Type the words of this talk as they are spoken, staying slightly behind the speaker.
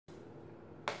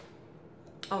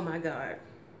Oh my God.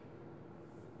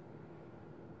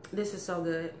 This is so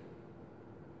good.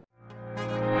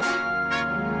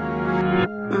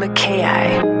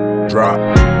 McKay. Drop.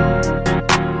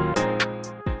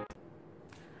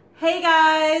 Hey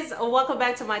guys, welcome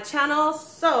back to my channel.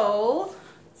 So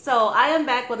I am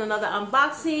back with another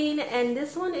unboxing, and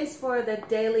this one is for the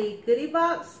Daily Goodie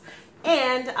Box,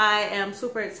 and I am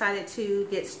super excited to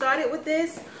get started with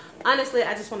this. Honestly,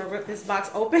 I just want to rip this box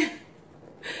open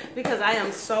because I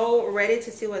am so ready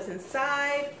to see what's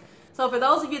inside. So for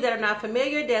those of you that are not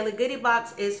familiar, Daily Goodie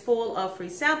Box is full of free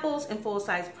samples and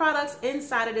full-size products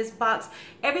inside of this box.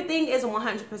 Everything is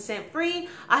 100% free.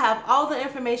 I have all the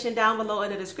information down below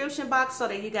in the description box so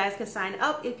that you guys can sign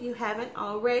up if you haven't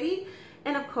already.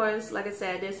 And of course, like I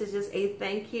said, this is just a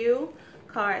thank you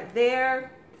card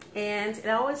there. And it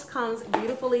always comes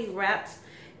beautifully wrapped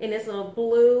in this little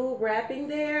blue wrapping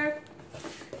there.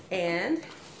 And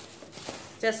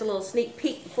just a little sneak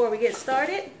peek before we get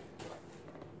started.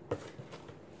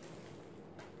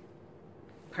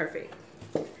 Perfect.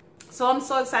 So I'm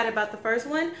so excited about the first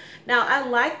one. Now I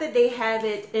like that they have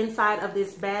it inside of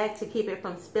this bag to keep it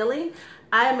from spilling.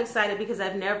 I am excited because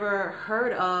I've never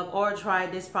heard of or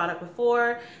tried this product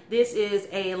before. This is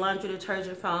a laundry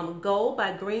detergent from Go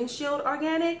by Greenshield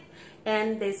Organic,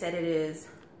 and they said it is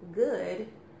good,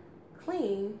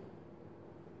 clean,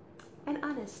 and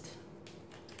honest.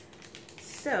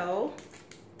 So,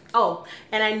 oh,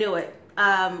 and I knew it.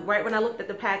 Right when I looked at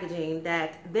the packaging,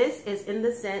 that this is in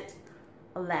the scent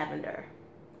Lavender.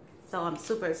 So I'm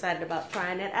super excited about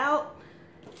trying that out.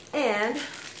 And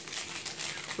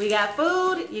we got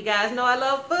food. You guys know I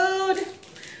love food.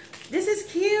 This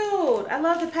is cute. I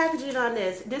love the packaging on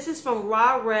this. This is from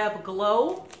RawRev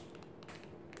Glow.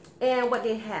 And what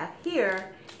they have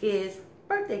here is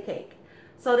birthday cake.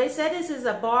 So they said this is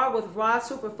a bar with raw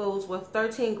superfoods with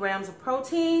 13 grams of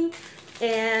protein.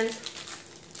 And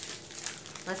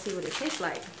let's see what it tastes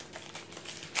like.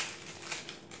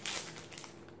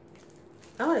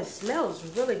 Oh, it smells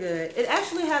really good. It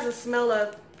actually has a smell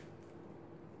of,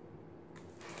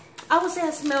 I would say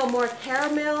I smell more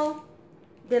caramel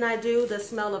than I do the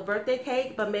smell of birthday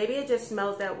cake, but maybe it just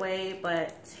smells that way,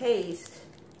 but tastes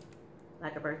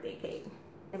like a birthday cake.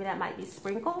 Maybe that might be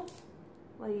sprinkle.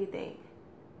 What do you think?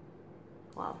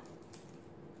 Well,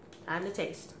 time to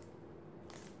taste.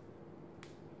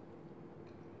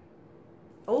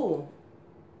 Oh.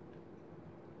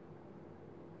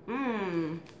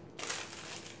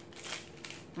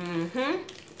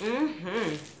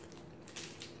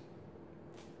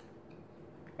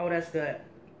 Oh, that's good.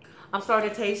 I'm starting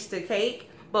to taste the cake,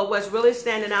 but what's really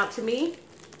standing out to me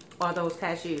are those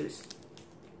cashews.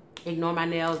 Ignore my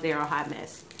nails, they're a hot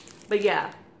mess. But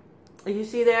yeah, you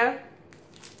see there?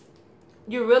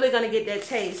 You're really gonna get that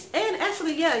taste. And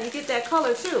actually, yeah, you get that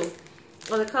color too.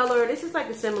 Well, the color, this is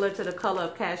like similar to the color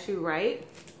of cashew, right?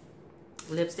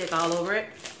 Lipstick all over it.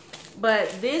 But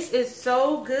this is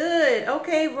so good.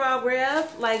 Okay,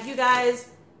 RawRev, like you guys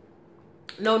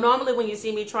know, normally when you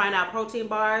see me trying out protein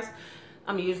bars,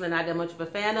 I'm usually not that much of a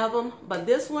fan of them. But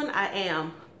this one, I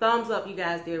am. Thumbs up, you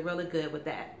guys did really good with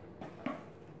that.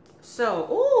 So,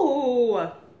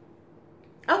 ooh.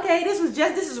 Okay, this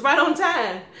is right on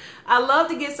time. I love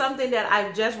to get something that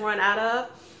I've just run out of.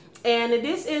 And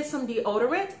this is some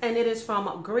deodorant, and it is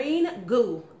from Green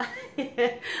Goo.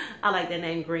 I like that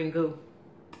name, Green Goo.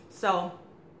 So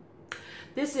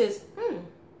this is,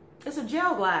 it's a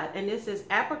gel glide, and this is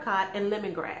apricot and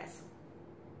lemongrass.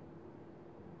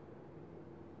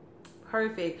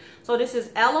 Perfect. So this is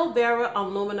aloe vera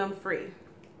aluminum free.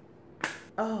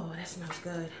 Oh, that smells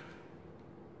good.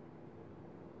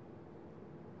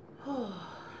 Oh,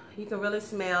 you can really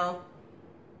smell.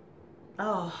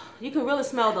 Oh, you can really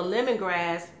smell the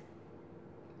lemongrass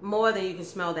more than you can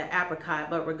smell the apricot,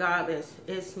 but regardless,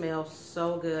 it smells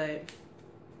so good.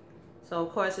 So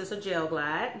of course it's a gel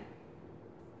glide,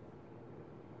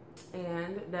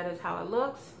 and that is how it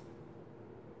looks.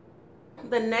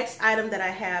 The next item that I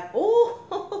have,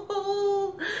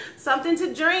 ooh, something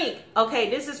to drink. Okay,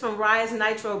 this is from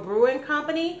Nitro Brewing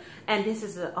Company, and this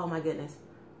is a, oh my goodness,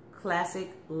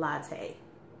 classic latte.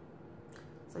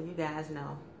 So you guys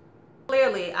know.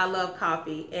 Clearly, I love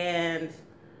coffee, and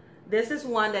this is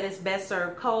one that is best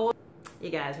served cold. You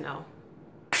guys know.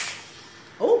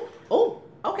 Oh,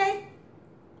 okay.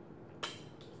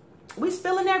 We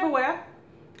spilling everywhere.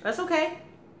 That's okay.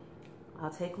 I'll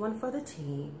take one for the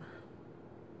team.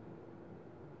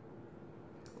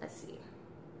 Let's see.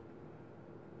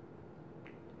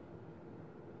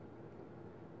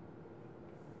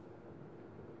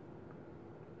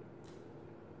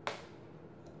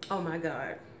 Oh my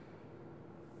God.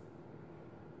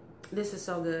 This is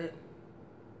so good.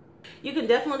 You can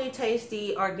definitely taste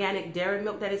the organic dairy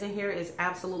milk that is in here. It's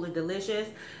absolutely delicious.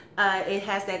 It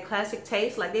has that classic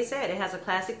taste. Like they said, it has a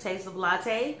classic taste of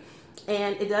latte.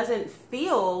 And it doesn't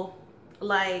feel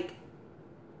like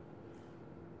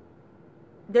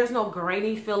there's no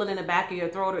grainy feeling in the back of your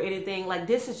throat or anything. Like,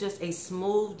 this is just a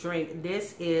smooth drink.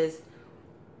 This is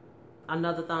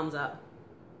another thumbs up.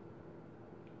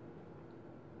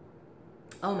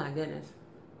 Oh my goodness.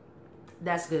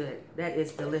 That's good. That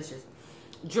is delicious.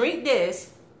 Drink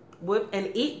this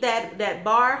and eat that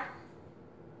bar.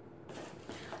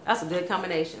 That's a good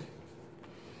combination.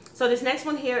 So this next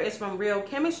one here is from Real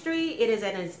Chemistry. It is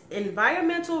an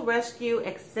Environmental Rescue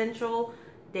Essential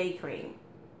Day Cream.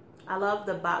 I love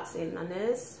the boxing on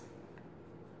this.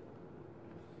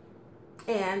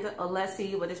 And let's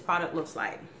see what this product looks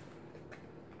like.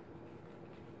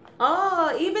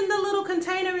 Oh, even the little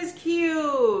container is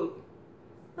cute.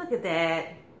 Look at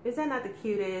that. Is that not the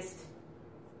cutest?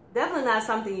 Definitely not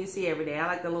something you see every day. I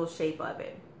like the little shape of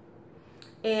it.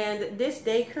 And this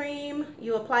day cream,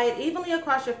 you apply it evenly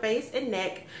across your face and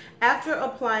neck after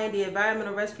applying the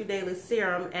Environmental Rescue Daily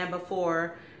Serum and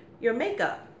before your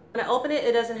makeup. When I open it,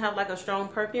 it doesn't have like a strong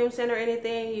perfume scent or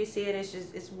anything. You see it,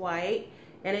 it's white.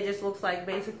 And it just looks like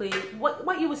basically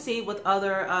what you would see with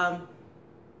other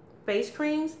face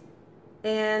creams.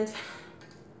 And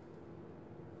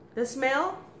the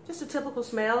smell, just a typical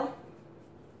smell.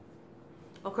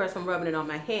 Of course, I'm rubbing it on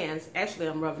my hands. Actually,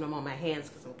 I'm rubbing them on my hands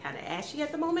because I'm kind of ashy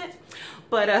at the moment.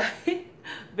 But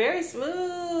very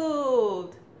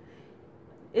smooth.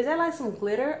 Is that like some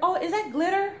glitter? Oh, is that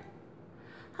glitter?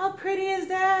 How pretty is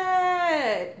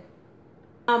that?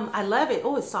 I love it.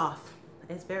 Oh, it's soft.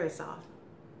 It's very soft.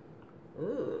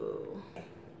 Ooh.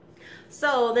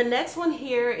 So the next one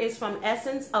here is from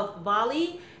Essence of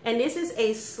Vali, and this is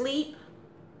a sleep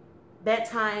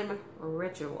bedtime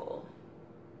ritual.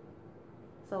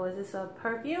 So is this a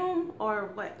perfume or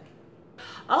what?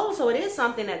 Oh, so it is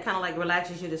something that kind of like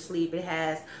relaxes you to sleep. It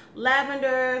has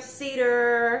lavender,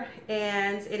 cedar,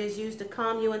 and it is used to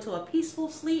calm you into a peaceful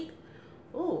sleep.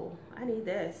 Ooh, I need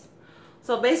this.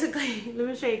 So basically, let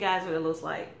me show you guys what it looks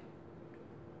like.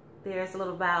 There's a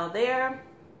little vial there.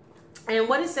 And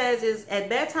what it says is, at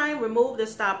bedtime, remove the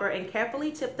stopper and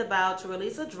carefully tip the vial to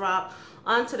release a drop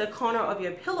onto the corner of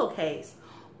your pillowcase.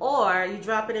 Or you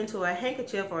drop it into a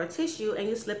handkerchief or a tissue and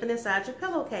you slip it inside your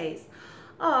pillowcase.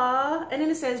 Aww. And then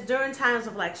it says, during times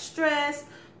of like stress,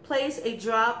 place a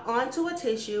drop onto a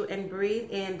tissue and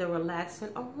breathe in the relaxing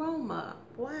aroma.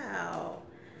 Wow.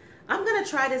 I'm going to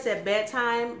try this at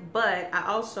bedtime, but I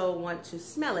also want to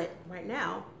smell it right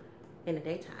now in the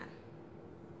daytime.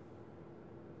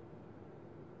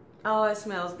 Oh, it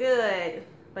smells good.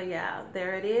 But yeah,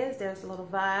 there it is. There's a little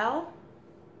vial.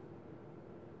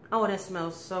 Oh, and it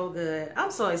smells so good.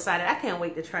 I'm so excited. I can't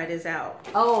wait to try this out.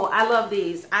 Oh, I love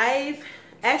these. I've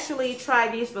actually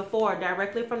tried these before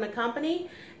directly from the company.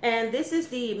 And this is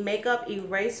the makeup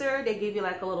eraser. They give you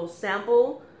like a little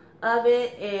sample of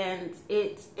it. And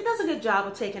it does a good job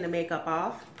of taking the makeup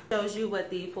off. Shows you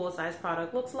what the full-size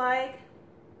product looks like.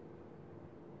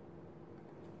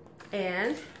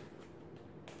 And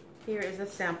here is a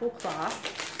sample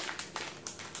cloth.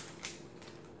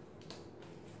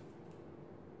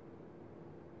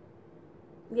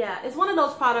 Yeah, it's one of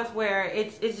those products where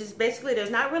it's just basically,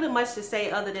 there's not really much to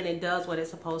say other than it does what it's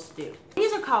supposed to do.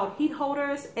 These are called heat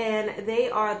holders, and they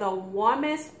are the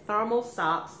warmest thermal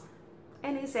socks.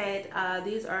 And he said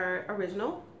these are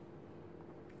original.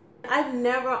 I've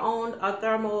never owned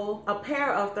a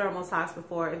pair of thermal socks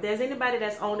before. If there's anybody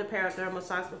that's owned a pair of thermal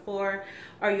socks before,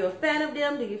 are you a fan of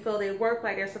them? Do you feel they work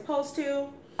like they're supposed to?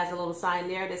 There's a little sign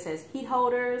there that says heat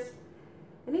holders.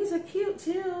 And these are cute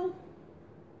too.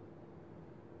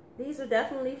 These will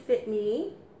definitely fit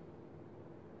me.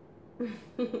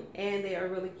 And they are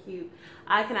really cute.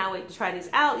 I cannot wait to try these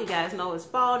out. You guys know it's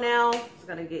fall now. It's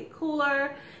gonna get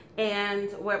cooler. And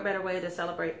what better way to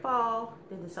celebrate fall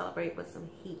than to celebrate with some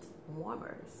heat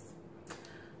warmers.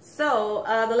 So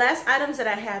the last items that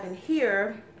I have in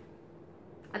here,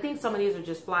 I think some of these are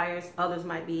just flyers. Others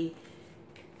might be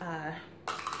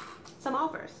some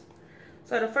offers.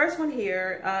 So the first one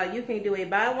here, you can do a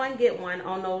buy one, get one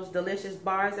on those delicious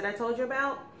bars that I told you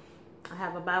about. I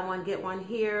have a buy one, get one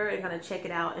here. I'm gonna check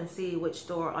it out and see which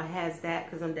store has that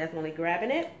because I'm definitely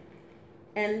grabbing it.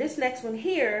 And this next one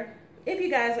here, if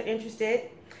you guys are interested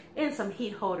in some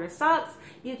heat holder socks,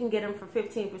 you can get them for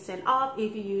 15% off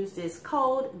if you use this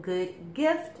code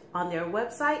GOODGIFT on their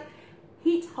website,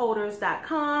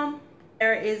 heatholders.com.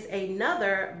 There is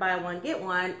another buy one get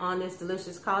one on this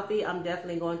delicious coffee. I'm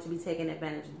definitely going to be taking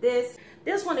advantage of this.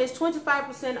 This one is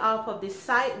 25% off of the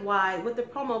site-wide with the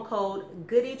promo code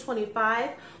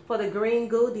Goodie25 for the green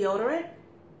goo deodorant.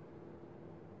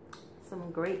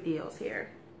 Some great deals here.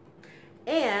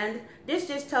 And this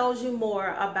just tells you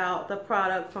more about the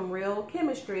product from Real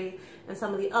Chemistry and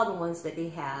some of the other ones that they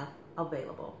have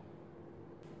available.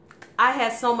 I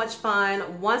had so much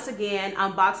fun once again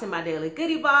unboxing my daily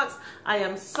goodie box. I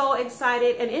am so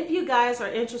excited, and if you guys are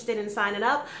interested in signing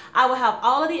up, I will have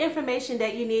all of the information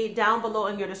that you need down below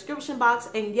in your description box.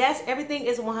 And yes, everything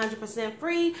is 100%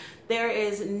 free. There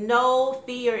is no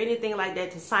fee or anything like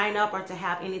that to sign up or to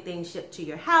have anything shipped to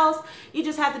your house. You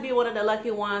just have to be one of the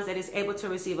lucky ones that is able to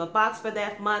receive a box for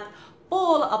that month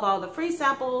full of all the free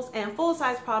samples and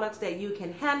full-size products that you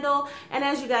can handle. And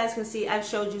as you guys can see, I've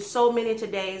showed you so many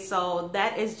today, so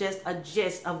that is just a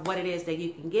gist of what it is that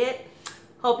you can get.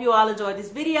 Hope you all enjoyed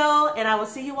this video, and I will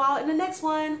see you all in the next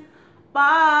one.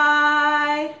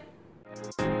 Bye.